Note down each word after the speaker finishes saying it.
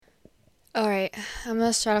Alright, I'm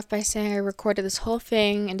gonna start off by saying I recorded this whole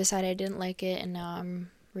thing and decided I didn't like it, and now I'm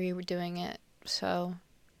redoing it. So,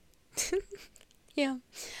 yeah.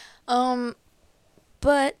 Um,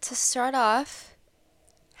 but to start off,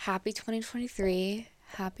 happy 2023.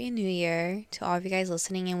 Happy New Year to all of you guys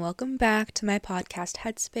listening, and welcome back to my podcast,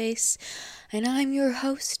 Headspace. And I'm your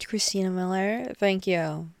host, Christina Miller. Thank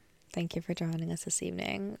you. Thank you for joining us this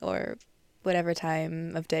evening, or whatever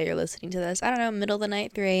time of day you're listening to this. I don't know, middle of the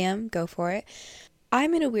night, 3 a.m., go for it.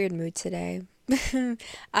 I'm in a weird mood today.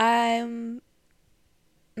 I'm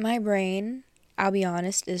my brain, I'll be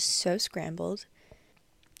honest, is so scrambled.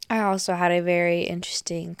 I also had a very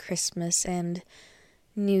interesting Christmas and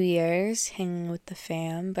New Year's hanging with the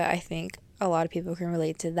fam, but I think a lot of people can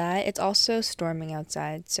relate to that. It's also storming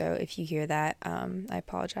outside, so if you hear that, I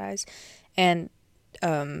apologize. And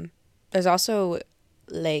there's also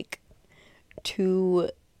like two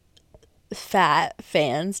fat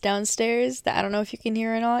fans downstairs that I don't know if you can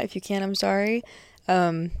hear or not. If you can, I'm sorry.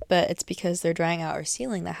 But it's because they're drying out our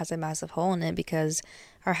ceiling that has a massive hole in it because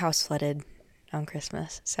our house flooded on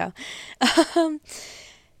Christmas. So, um,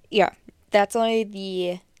 yeah, that's only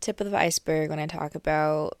the tip of the iceberg when I talk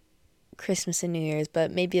about Christmas and New Year's,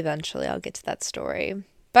 but maybe eventually I'll get to that story.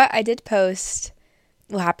 But I did post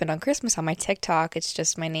what happened on Christmas on my TikTok. It's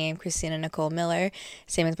just my name, Christina Nicole Miller.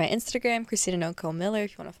 Same as my Instagram, Christina Nicole Miller,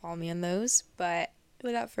 if you want to follow me on those. But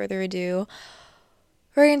without further ado,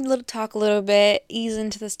 we're going to talk a little bit, ease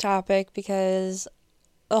into this topic because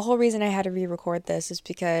the whole reason I had to re-record this is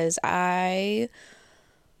because I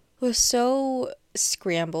was so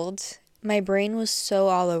scrambled. My brain was so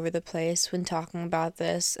all over the place when talking about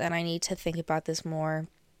this, and I need to think about this more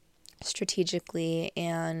strategically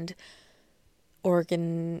and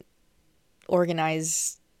organ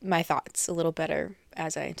organize my thoughts a little better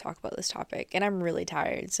as I talk about this topic. And I'm really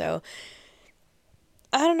tired, so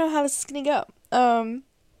I don't know how this is gonna go.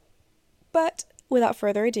 But without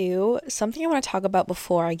further ado, something I want to talk about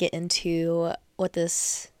before I get into what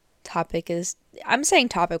this topic is. I'm saying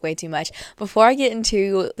topic way too much. Before I get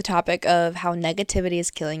into the topic of how negativity is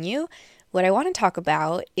killing you, what I want to talk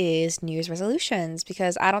about is New Year's resolutions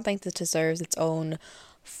because I don't think this deserves its own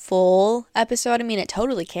full episode. I mean, it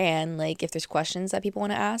totally can. Like, if there's questions that people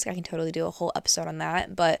want to ask, I can totally do a whole episode on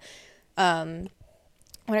that. But when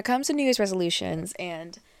it comes to New Year's resolutions,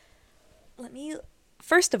 and let me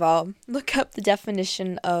first of all look up the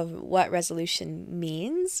definition of what resolution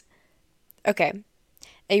means. Okay,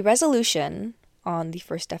 a resolution on the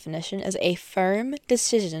first definition is a firm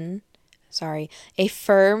decision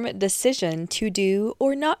to do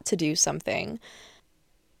or not to do something.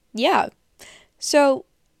 Yeah. So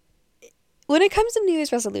when it comes to New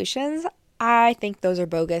Year's resolutions, I think those are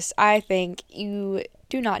bogus. I think you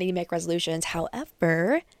do not need to make resolutions.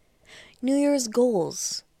 However, New Year's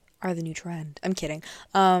goals are the new trend. I'm kidding.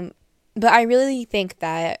 But I really think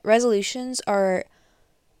that resolutions are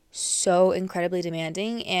so incredibly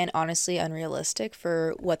demanding and honestly unrealistic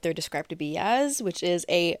for what they're described to be as, which is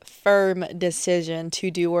a firm decision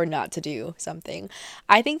to do or not to do something.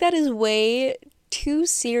 I think that is way too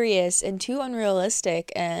serious and too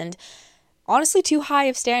unrealistic and honestly too high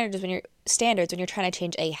of standards when you're trying to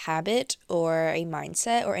change a habit or a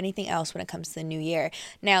mindset or anything else when it comes to the new year.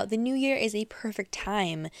 Now, the new year is a perfect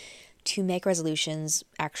time to make resolutions,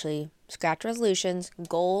 actually scratch resolutions,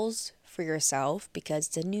 goals for yourself because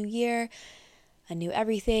it's a new year, a new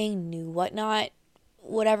everything, new whatnot,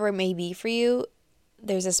 whatever it may be for you.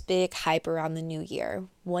 There's this big hype around the new year.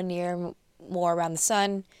 One year more around the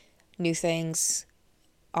sun, new things,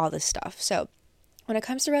 all this stuff. So, when it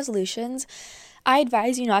comes to resolutions, I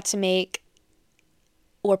advise you not to make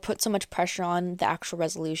or put so much pressure on the actual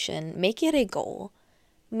resolution. Make it a goal.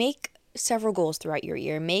 Make several goals throughout your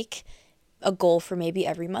year. Make a goal for maybe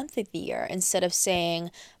every month of the year instead of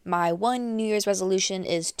saying, my one New Year's resolution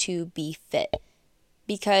is to be fit.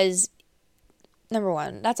 Because, number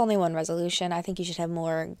one, that's only one resolution. I think you should have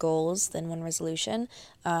more goals than one resolution,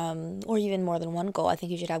 or even more than one goal. I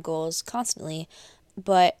think you should have goals constantly.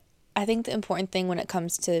 But I think the important thing when it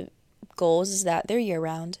comes to goals is that they're year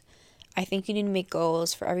round. I think you need to make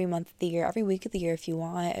goals for every month of the year, every week of the year if you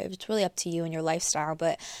want. It's really up to you and your lifestyle,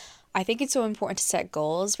 but I think it's so important to set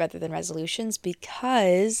goals rather than resolutions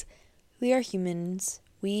because we are humans.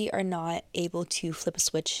 We are not able to flip a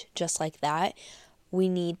switch just like that. We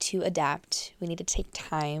need to adapt. We need to take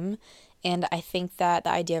time. And I think that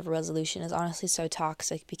the idea of a resolution is honestly so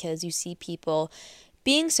toxic because you see people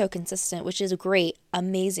being so consistent, which is great,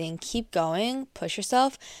 amazing, keep going, push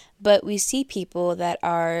yourself. But we see people that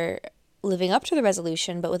are living up to the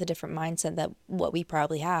resolution, but with a different mindset than what we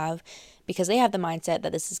probably have, because they have the mindset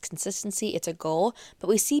that this is consistency, it's a goal. But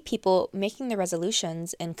we see people making the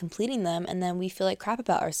resolutions and completing them, and then we feel like crap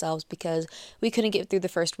about ourselves because we couldn't get through the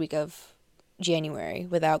first week of January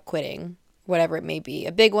without quitting, whatever it may be.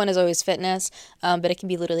 A big one is always fitness, but it can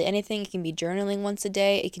be literally anything. It can be journaling once a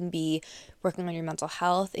day. It can be working on your mental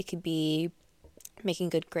health. It could be making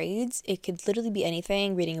good grades. It could literally be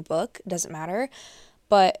anything, reading a book, doesn't matter.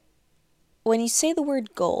 But when you say the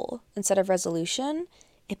word goal instead of resolution,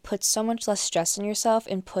 it puts so much less stress on yourself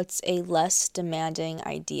and puts a less demanding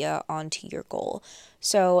idea onto your goal.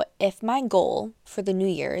 So if my goal for the New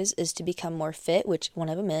Year's is to become more fit, which one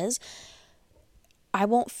of them is, I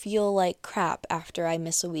won't feel like crap after I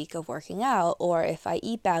miss a week of working out, or if I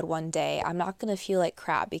eat bad one day, I'm not going to feel like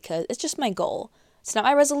crap because it's just my goal. It's not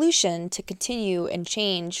my resolution to continue and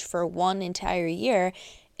change for one entire year.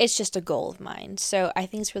 It's just a goal of mine. So I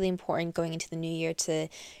think it's really important going into the new year to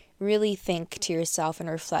really think to yourself and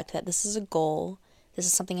reflect that this is a goal. This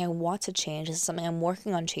is something I want to change. This is something I'm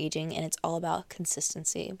working on changing, and it's all about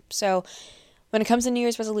consistency. So when it comes to New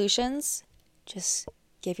Year's resolutions, just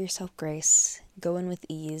give yourself grace, go in with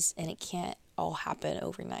ease, and it can't all happen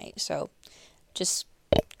overnight. So just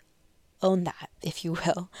own that, if you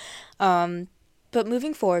will. But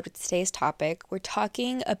moving forward with today's topic, we're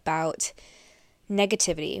talking about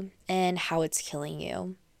negativity and how it's killing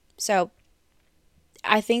you. So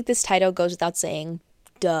I think this title goes without saying,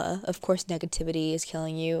 duh, of course negativity is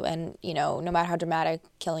killing you, and no matter how dramatic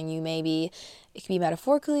killing you may be, it could be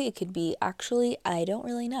metaphorically, it could be actually, I don't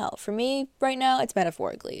really know. For me right now, it's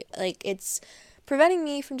metaphorically. Like, it's preventing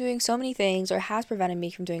me from doing so many things, or has prevented me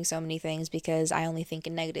from doing so many things, because I only think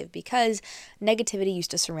in negative, because negativity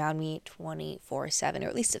used to surround me 24/7, or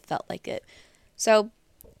at least it felt like it. So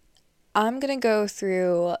I'm gonna go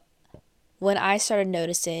through when I started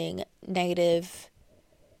noticing negative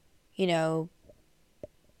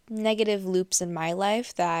loops in my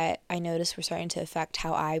life that I noticed were starting to affect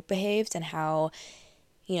how I behaved, and how,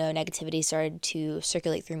 negativity started to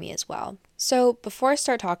circulate through me as well. So before I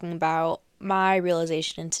start talking about my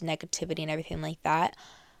realization into negativity and everything like that,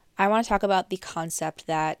 I want to talk about the concept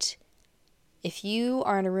that if you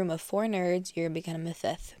are in a room of 4 nerds, you're going to become a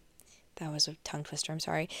 5th. That was a tongue twister, I'm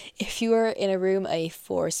sorry. If you are in a room of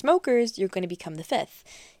 4 smokers, you're going to become the 5th.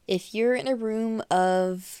 If you're in a room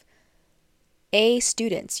of A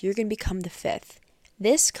students, you're going to become the 5th.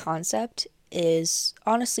 This concept is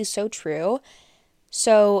honestly so true.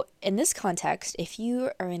 So in this context, if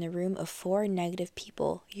you are in a room of 4 negative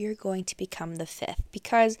people, you're going to become the 5th,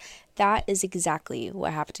 because that is exactly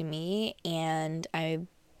what happened to me. And I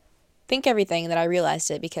think everything that I realized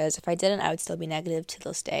it, because if I didn't, I would still be negative to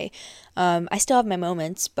this day. I still have my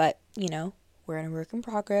moments, but we're in a work in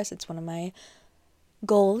progress. It's one of my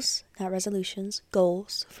goals, not resolutions,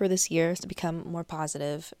 goals for this year is to become more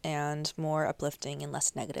positive and more uplifting and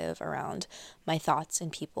less negative around my thoughts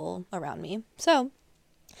and people around me. So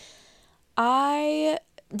I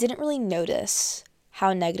didn't really notice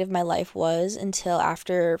how negative my life was until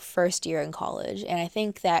after first year in college. And I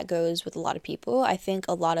think that goes with a lot of people. I think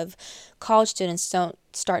a lot of college students don't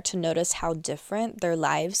start to notice how different their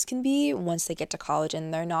lives can be once they get to college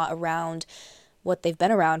and they're not around what they've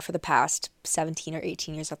been around for the past 17 or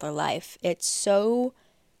 18 years of their life. It's so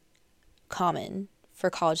common for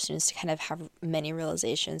college students to kind of have many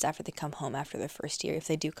realizations after they come home after their first year, if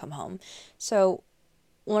they do come home. So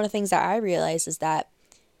one of the things that I realized is that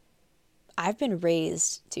I've been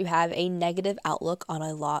raised to have a negative outlook on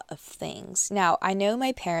a lot of things. Now, I know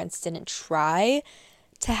my parents didn't try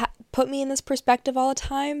to put me in this perspective all the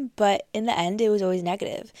time, but in the end, it was always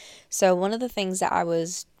negative. So one of the things that I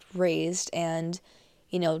was raised and,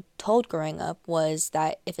 told growing up was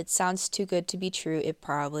that if it sounds too good to be true, it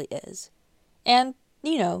probably is. And,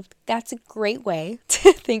 that's a great way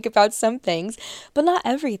to think about some things, but not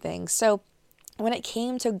everything. So when it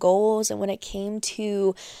came to goals and when it came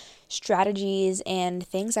to strategies and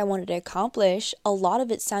things I wanted to accomplish, a lot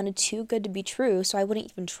of it sounded too good to be true, so I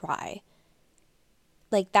wouldn't even try.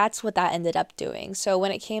 Like, that's what that ended up doing. So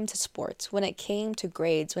when it came to sports, when it came to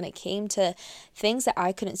grades, when it came to things that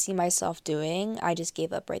I couldn't see myself doing, I just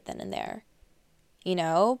gave up right then and there.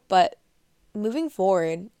 But moving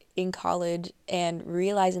forward in college and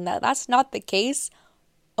realizing that that's not the case,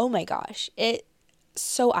 oh my gosh, it's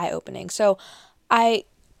so eye-opening. So I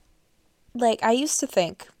used to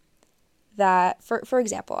think that, for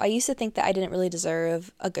example, I used to think that I didn't really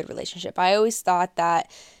deserve a good relationship. I always thought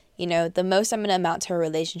that, the most I'm going to amount to a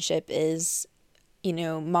relationship is,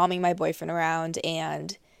 momming my boyfriend around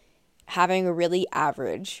and having a really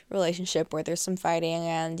average relationship where there's some fighting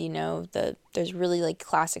and, there's really like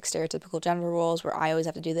classic stereotypical gender roles where I always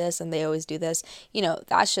have to do this and they always do this.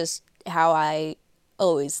 That's just how I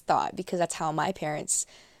always thought, because that's how my parents,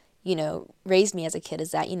 raised me as a kid,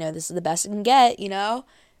 is that, this is the best it can get,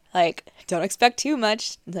 like, don't expect too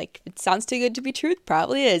much. Like, it sounds too good to be true. It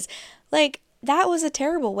probably is. Like, that was a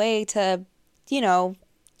terrible way to,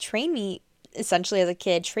 train me essentially as a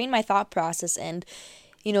kid, train my thought process, and,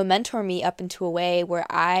 mentor me up into a way where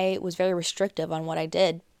I was very restrictive on what I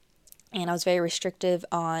did. And I was very restrictive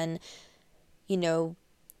on,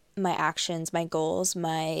 my actions, my goals,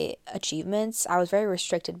 my achievements. I was very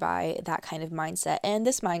restricted by that kind of mindset. And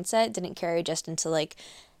this mindset didn't carry just into like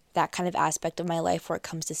that kind of aspect of my life where it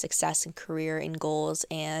comes to success and career and goals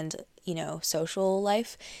and, social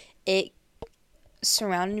life. It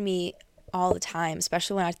surrounded me all the time,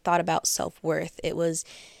 especially when I thought about self-worth. It was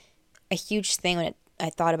a huge thing when I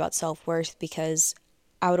thought about self-worth, because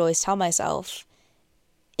I would always tell myself,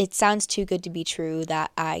 it sounds too good to be true that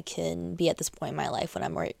I can be at this point in my life when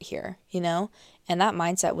I'm right here, And that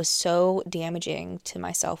mindset was so damaging to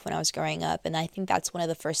myself when I was growing up. And I think that's one of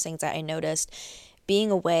the first things that I noticed being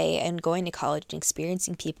away and going to college and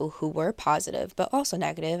experiencing people who were positive, but also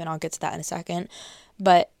negative, and I'll get to that in a second.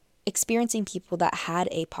 But experiencing people that had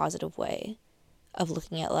a positive way of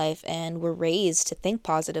looking at life and were raised to think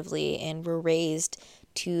positively and were raised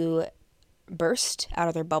to burst out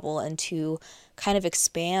of their bubble and to kind of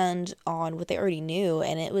expand on what they already knew.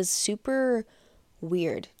 And it was super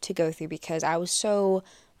weird to go through, because I was so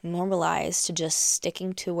normalized to just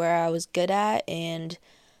sticking to where I was good at and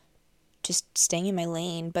just staying in my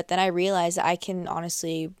lane. But then I realized that I can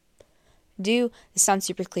honestly do, this sounds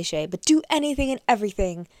super cliche, but do anything and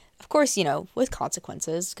everything. Of course, with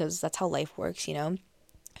consequences, because that's how life works,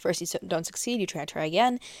 First you don't succeed, you try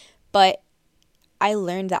again. But I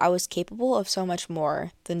learned that I was capable of so much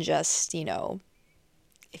more than just,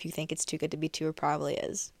 if you think it's too good to be true, it probably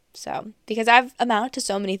is. So, because I've amounted to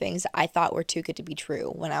so many things that I thought were too good to be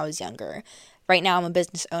true when I was younger. Right now, I'm a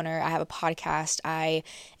business owner. I have a podcast. I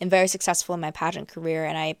am very successful in my pageant career,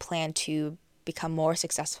 and I plan to become more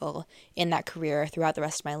successful in that career throughout the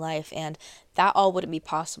rest of my life. And that all wouldn't be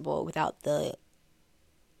possible without the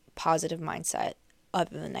positive mindset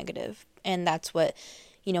other than negative. And that's what,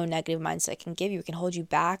 negative mindset can give you. It can hold you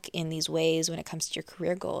back in these ways when it comes to your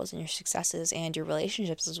career goals and your successes and your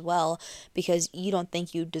relationships as well, because you don't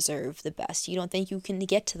think you deserve the best. You don't think you can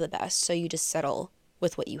get to the best, so you just settle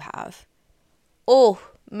with what you have. Oh,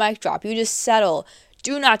 mic drop. You just settle.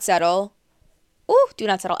 Do not settle. Oh, do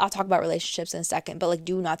not settle. I'll talk about relationships in a second, but like,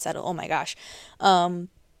 do not settle. Oh my gosh. When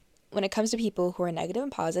it comes to people who are negative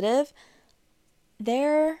and positive,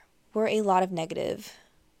 there were a lot of negative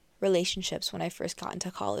relationships when I first got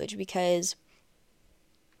into college, because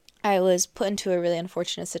I was put into a really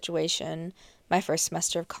unfortunate situation my first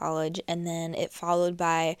semester of college, and then it followed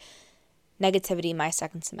by negativity my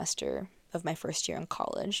second semester of my first year in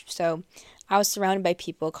college. So I was surrounded by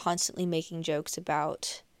people constantly making jokes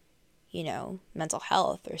about, mental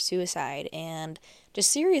health or suicide and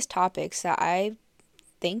just serious topics that I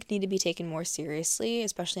think need to be taken more seriously,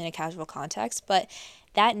 especially in a casual context. But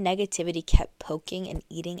that negativity kept poking and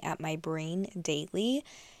eating at my brain daily.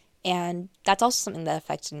 And that's also something that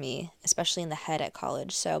affected me, especially in the head at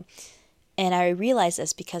college. And I realized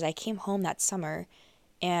this because I came home that summer,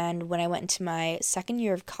 and when I went into my second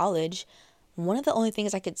year of college, one of the only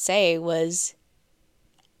things I could say was,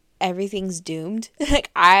 everything's doomed.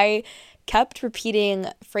 Like, I kept repeating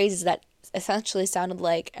phrases that essentially sounded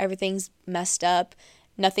like, everything's messed up,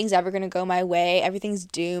 nothing's ever going to go my way, everything's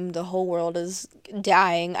doomed, the whole world is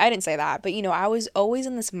dying. I didn't say that, but I was always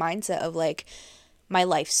in this mindset of like, my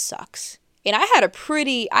life sucks. And I have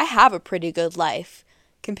a pretty good life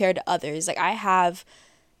compared to others. Like, I have,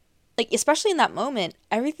 like, especially in that moment,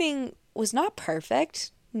 everything was not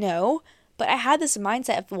perfect, no, but I had this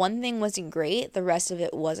mindset, if one thing wasn't great, the rest of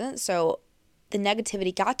it wasn't. So the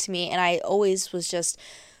negativity got to me, and I always was just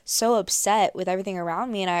so upset with everything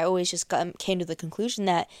around me, and I always just came to the conclusion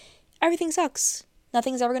that everything sucks.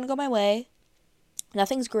 Nothing's ever going to go my way.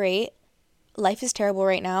 Nothing's great. Life is terrible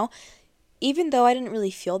right now. Even though I didn't really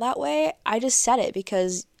feel that way, I just said it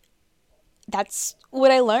because that's what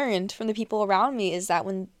I learned from the people around me, is that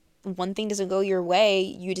when one thing doesn't go your way,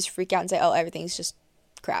 you just freak out and say, oh, everything's just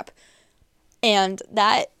crap. And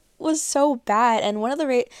that was so bad. And one of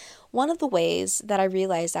the ways that I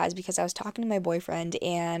realized that is because I was talking to my boyfriend,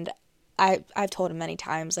 and I've told him many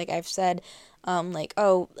times, like, I've said, like,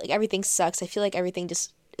 oh, like, everything sucks, I feel like everything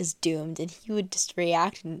just is doomed. And he would just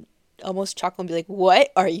react and almost chuckle and be like,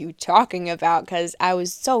 what are you talking about? Because I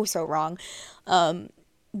was so wrong.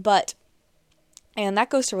 But And that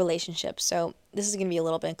goes to relationships. So this is going to be a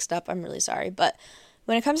little mixed up. I'm really sorry. But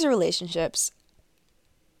when it comes to relationships,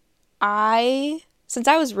 since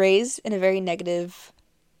I was raised in a very negative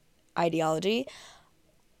ideology,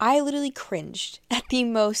 I literally cringed at the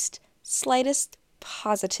most slightest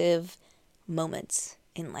positive moments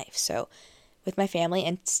in life. So with my family,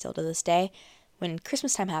 and still to this day, when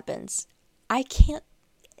Christmas time happens, I can't,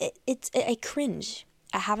 I cringe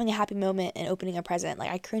at having a happy moment and opening a present. Like,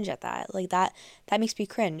 I cringe at that. Like, that makes me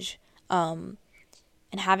cringe. And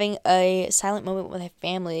having a silent moment with my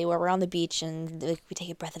family where we're on the beach and like, we take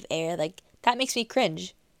a breath of air, like, that makes me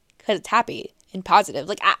cringe because it's happy and positive.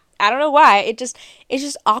 Like, I don't know why. It's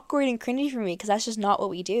just awkward and cringy for me because that's just not what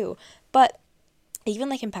we do. But even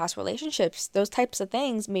like in past relationships, those types of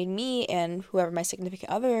things made me and whoever my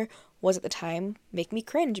significant other was at the time make me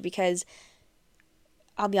cringe because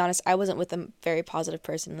I'll be honest, I wasn't with a very positive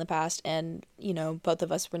person in the past, and both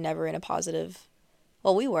of us were never in a positive,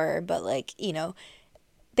 well, we were, but like,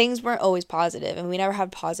 things weren't always positive and we never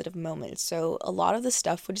had positive moments. So a lot of the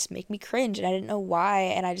stuff would just make me cringe and I didn't know why,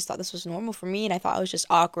 and I just thought this was normal for me and I thought it was just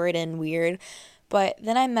awkward and weird. But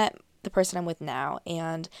then I met the person I'm with now,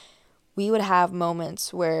 and we would have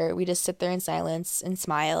moments where we just sit there in silence and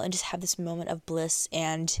smile and just have this moment of bliss,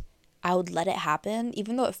 and I would let it happen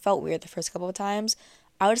even though it felt weird the first couple of times.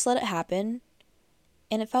 I would just let it happen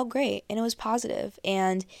and it felt great and it was positive,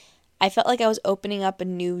 and I felt like I was opening up a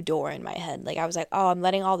new door in my head. Like, I was like, oh, I'm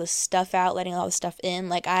letting all this stuff out, letting all this stuff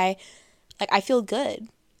in. I feel good.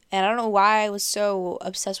 And I don't know why I was so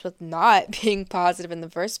obsessed with not being positive in the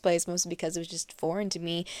first place, mostly because it was just foreign to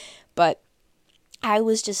me. But I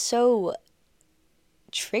was just so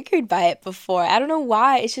triggered by it before. I don't know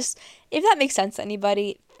why. It's just, if that makes sense to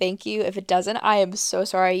anybody, thank you. If it doesn't, I am so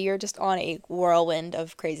sorry. You're just on a whirlwind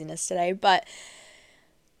of craziness today. But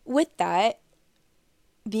with that,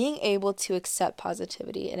 being able to accept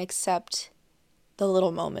positivity and accept the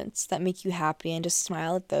little moments that make you happy and just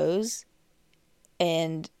smile at those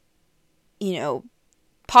and,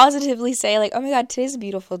 positively say, like, oh my God, today's a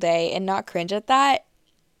beautiful day, and not cringe at that.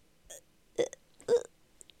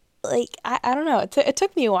 Like, I don't know. It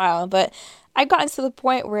took me a while, but I've gotten to the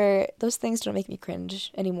point where those things don't make me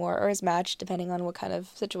cringe anymore, or as much, depending on what kind of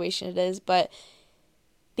situation it is. But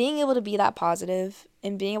being able to be that positive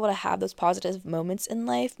and being able to have those positive moments in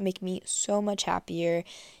life make me so much happier,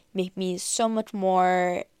 make me so much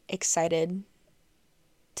more excited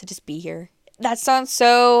to just be here. That sounds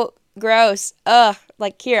so gross. Ugh,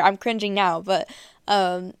 like, here, I'm cringing now, but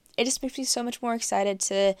it just makes me so much more excited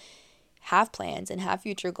to have plans and have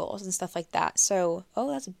future goals and stuff like that. So,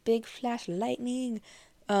 oh, that's a big flash of lightning.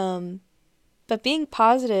 But being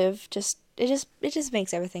positive it just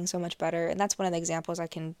makes everything so much better, and that's one of the examples I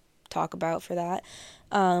can talk about for that.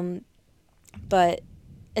 But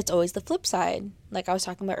it's always the flip side. Like I was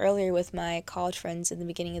talking about earlier with my college friends in the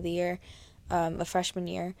beginning of the year, a freshman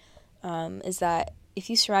year, is that if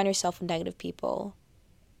you surround yourself with negative people,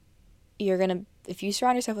 if you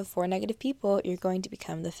surround yourself with 4 negative people, you're going to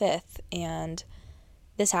become the fifth. And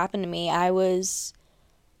this happened to me. I was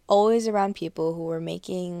always around people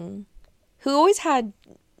who always had,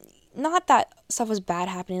 not that stuff was bad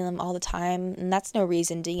happening to them all the time, and that's no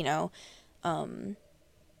reason to,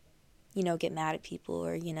 get mad at people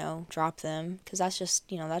or, drop them, because that's just,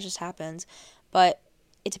 that just happens. But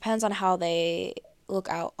it depends on how they look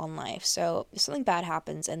out on life. So if something bad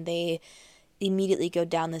happens and they immediately go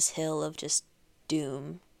down this hill of just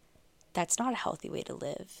doom, that's not a healthy way to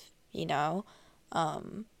live,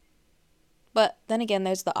 But then again,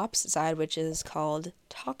 there's the opposite side, which is called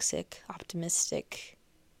toxic optimistic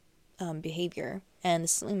behavior. And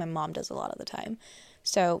this is something my mom does a lot of the time.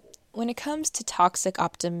 So when it comes to toxic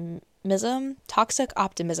optimism,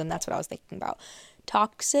 that's what I was thinking about.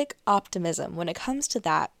 Toxic optimism, when it comes to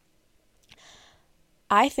that,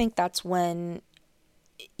 I think that's when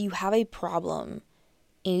you have a problem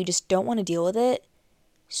and you just don't want to deal with it.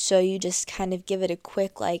 So you just kind of give it a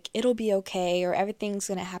quick, like, it'll be okay, or everything's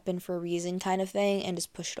going to happen for a reason kind of thing, and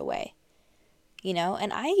just push it away.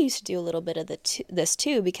 And I used to do a little bit of this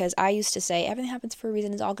too, because I used to say everything happens for a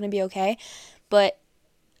reason, it's all going to be okay. But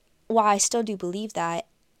while I still do believe that,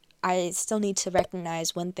 I still need to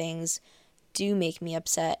recognize when things do make me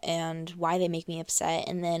upset and why they make me upset,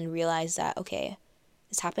 and then realize that, okay,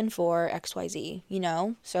 this happened for XYZ,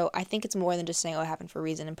 So I think it's more than just saying, oh, it happened for a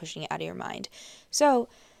reason and pushing it out of your mind. So,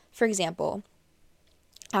 for example,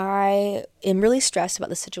 I am really stressed about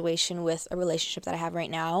the situation with a relationship that I have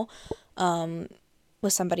right now,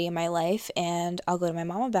 with somebody in my life, and I'll go to my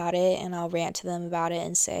mom about it and I'll rant to them about it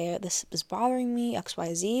and say, this is bothering me,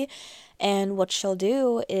 XYZ. And what she'll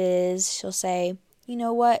do is she'll say, you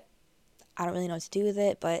know what? I don't really know what to do with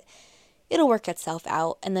it, but it'll work itself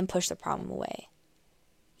out, and then push the problem away.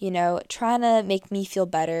 Trying to make me feel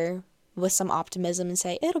better with some optimism and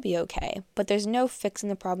say, it'll be okay. But there's no fixing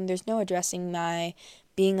the problem. There's no addressing my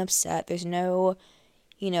being upset. There's no,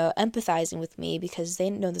 empathizing with me because they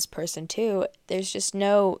know this person too. There's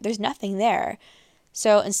nothing there.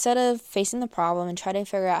 So instead of facing the problem and trying to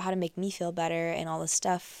figure out how to make me feel better and all this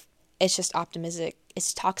stuff, it's just optimistic.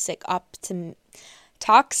 It's toxic optimism.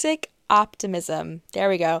 There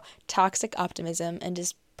we go. Toxic optimism, and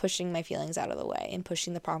just pushing my feelings out of the way and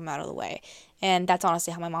pushing the problem out of the way. And that's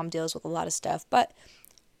honestly how my mom deals with a lot of stuff. But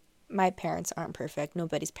my parents aren't perfect.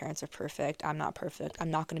 Nobody's parents are perfect. I'm not perfect. I'm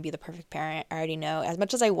not going to be the perfect parent. I already know. As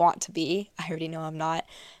much as I want to be, I already know I'm not.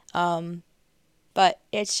 But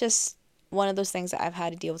it's just one of those things that I've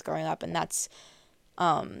had to deal with growing up. And that's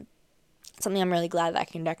something I'm really glad that I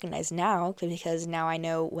can recognize now, because now I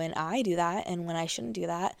know when I do that and when I shouldn't do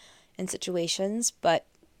that in situations. But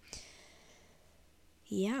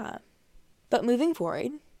yeah. But moving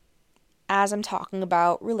forward, as I'm talking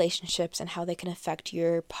about relationships and how they can affect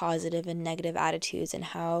your positive and negative attitudes, and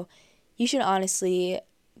how you should honestly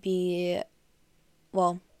be,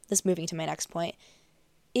 this moving to my next point,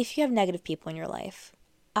 if you have negative people in your life,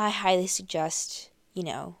 I highly suggest,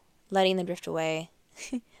 letting them drift away,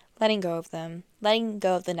 letting go of them, letting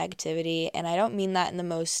go of the negativity. And I don't mean that in the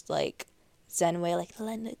most Zen way, let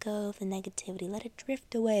it go of the negativity, let it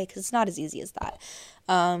drift away, because it's not as easy as that.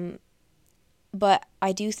 But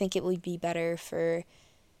I do think it would be better for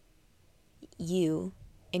you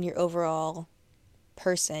and your overall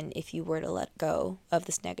person if you were to let go of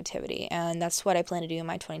this negativity. And that's what I plan to do in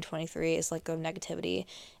my 2023, is let go of negativity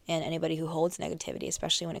and anybody who holds negativity,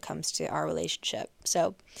 especially when it comes to our relationship.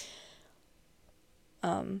 So,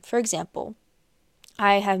 for example,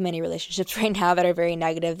 I have many relationships right now that are very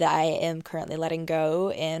negative that I am currently letting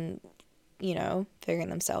go and, figuring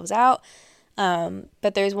themselves out.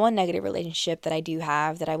 But there's one negative relationship that I do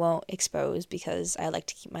have that I won't expose because I like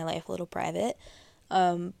to keep my life a little private.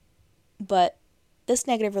 But this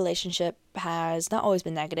negative relationship has not always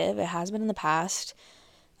been negative. It has been in the past.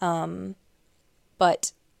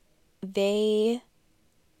 But they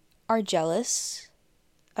are jealous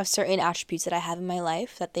of certain attributes that I have in my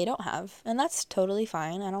life that they don't have. And that's totally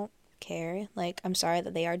fine. I don't care. I'm sorry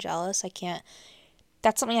that they are jealous.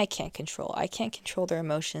 That's something I can't control. I can't control their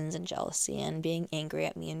emotions and jealousy and being angry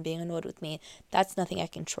at me and being annoyed with me. That's nothing I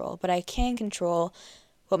control. But I can control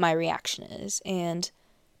what my reaction is. And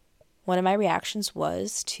one of my reactions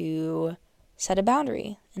was to set a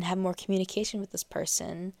boundary and have more communication with this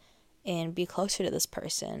person and be closer to this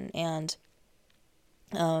person. And,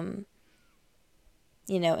 and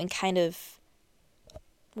kind of,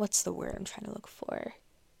 what's the word I'm trying to look for?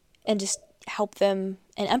 And just help them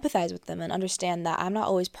and empathize with them and understand that I'm not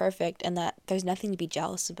always perfect and that there's nothing to be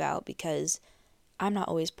jealous about because I'm not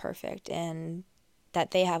always perfect, and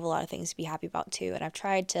that they have a lot of things to be happy about too. And I've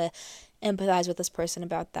tried to empathize with this person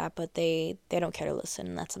about that, but they don't care to listen,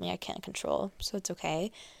 and that's something I can't control, so it's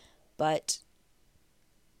okay. But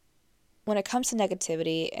when it comes to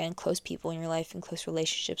negativity and close people in your life and close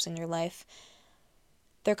relationships in your life,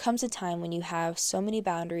 there comes a time when you have so many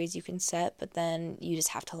boundaries you can set, but then you just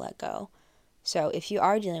have to let go. So if you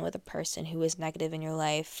are dealing with a person who is negative in your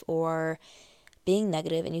life or being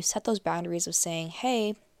negative, and you set those boundaries of saying,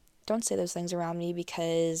 hey, don't say those things around me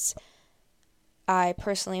because I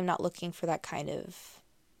personally am not looking for that kind of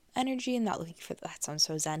energy. I'm not looking for that. Sounds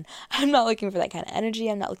so zen. I'm not looking for that kind of energy.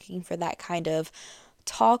 I'm not looking for that kind of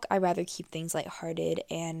talk. I'd rather keep things lighthearted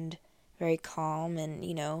and very calm and,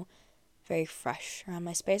 very fresh around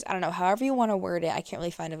my space. I don't know, however you want to word it. I can't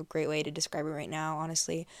really find a great way to describe it right now,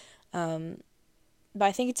 honestly. But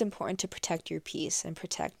I think it's important to protect your peace and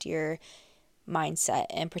protect your mindset.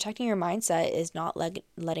 And protecting your mindset is not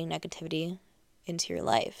letting negativity into your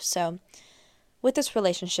life. So with this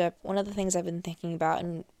relationship, one of the things I've been thinking about,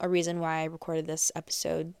 and a reason why I recorded this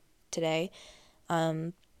episode today,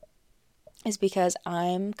 is because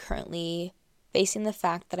I'm currently facing the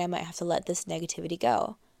fact that I might have to let this negativity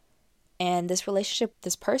go. And this relationship,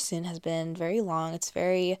 this person has been very long. It's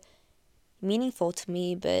very meaningful to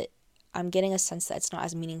me, but I'm getting a sense that it's not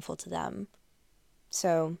as meaningful to them.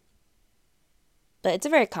 So, but it's a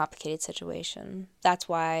very complicated situation. That's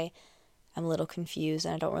why I'm a little confused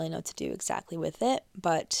and I don't really know what to do exactly with it.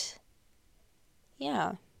 But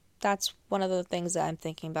yeah, that's one of the things that I'm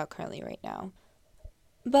thinking about currently right now.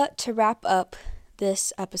 But to wrap up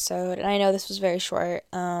this episode, and I know this was very short,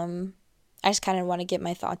 I just kind of want to get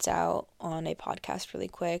my thoughts out on a podcast really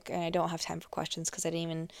quick, and I don't have time for questions because I didn't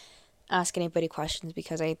even ask anybody questions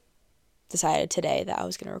because I decided today that I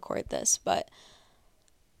was going to record this. But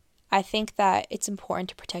I think that it's important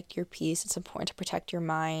to protect your peace. It's important to protect your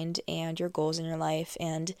mind and your goals in your life.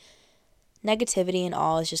 And negativity and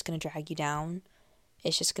all is just going to drag you down.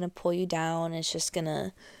 It's just going to pull you down. It's just going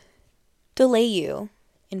to delay you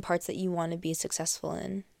in parts that you want to be successful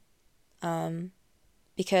in.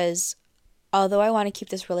 Because although I want to keep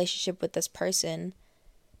this relationship with this person,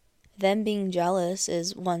 them being jealous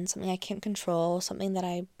is something I can't control, something that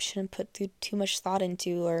I shouldn't put too much thought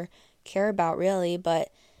into or care about really,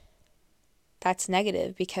 but that's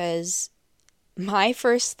negative because my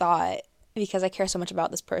first thought, because I care so much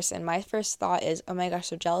about this person, my first thought is, oh my gosh,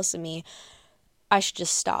 they're jealous of me. I should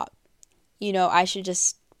just stop. I should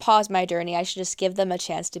just pause my journey. I should just give them a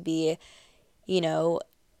chance to be, to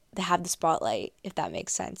have the spotlight, if that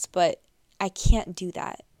makes sense. But I can't do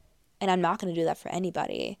that. And I'm not going to do that for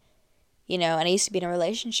anybody. And I used to be in a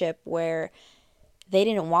relationship where they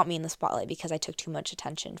didn't want me in the spotlight because I took too much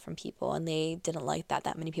attention from people, and they didn't like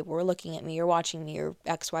that many people were looking at me or watching me or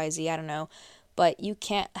XYZ, I don't know. But you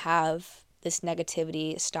can't have this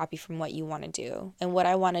negativity stop you from what you want to do. And what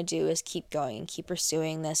I want to do is keep going and keep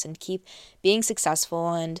pursuing this and keep being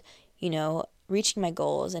successful and, reaching my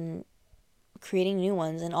goals and creating new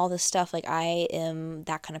ones and all this stuff. Like, I am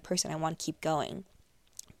that kind of person. I want to keep going.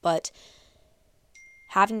 But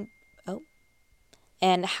having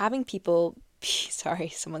people sorry,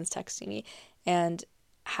 someone's texting me, and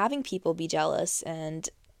having people be jealous and,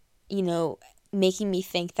 making me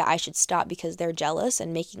think that I should stop because they're jealous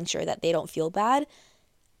and making sure that they don't feel bad,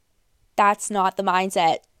 that's not the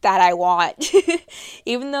mindset that I want.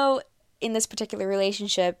 Even though in this particular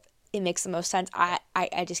relationship, it makes the most sense, I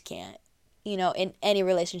just can't. In any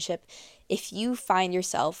relationship, if you find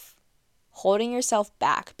yourself holding yourself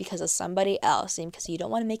back because of somebody else and because you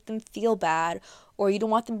don't want to make them feel bad or you don't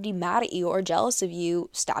want them to be mad at you or jealous of you,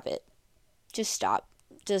 stop it. Just stop.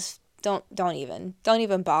 Just don't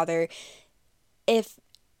even bother. If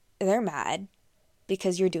they're mad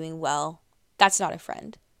because you're doing well, that's not a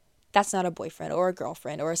friend. That's not a boyfriend or a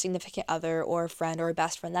girlfriend or a significant other or a friend or a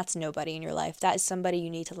best friend. That's nobody in your life. That is somebody you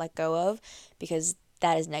need to let go of because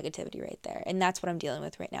that is negativity right there. And that's what I'm dealing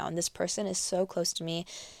with right now. And this person is so close to me.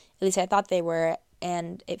 At least I thought they were.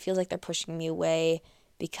 And it feels like they're pushing me away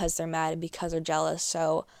because they're mad and because they're jealous.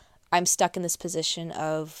 So I'm stuck in this position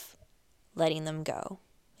of letting them go,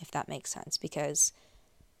 if that makes sense. Because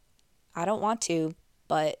I don't want to,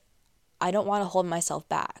 but I don't want to hold myself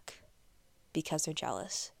back because they're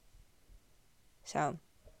jealous. So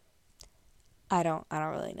I don't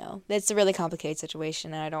really know. It's a really complicated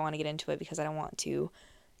situation, and I don't want to get into it because I don't want to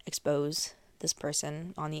expose this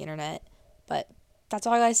person on the internet. But that's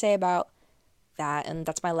all I gotta say about that, and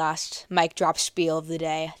that's my last mic drop spiel of the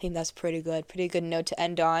day. I think that's pretty good note to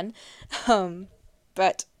end on.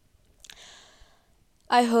 But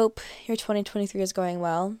I hope your 2023 is going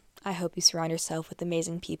well. I hope you surround yourself with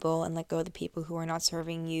amazing people and let go of the people who are not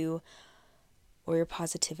serving you or your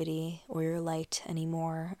positivity or your light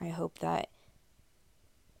anymore. I hope that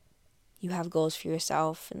you have goals for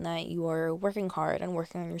yourself and that you are working hard and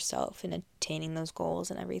working on yourself and attaining those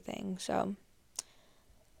goals and everything. So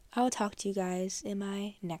I will talk to you guys in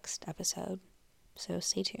my next episode. So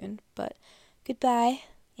stay tuned. But goodbye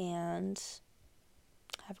and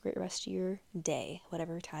have a great rest of your day,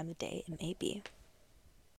 whatever time of day it may be.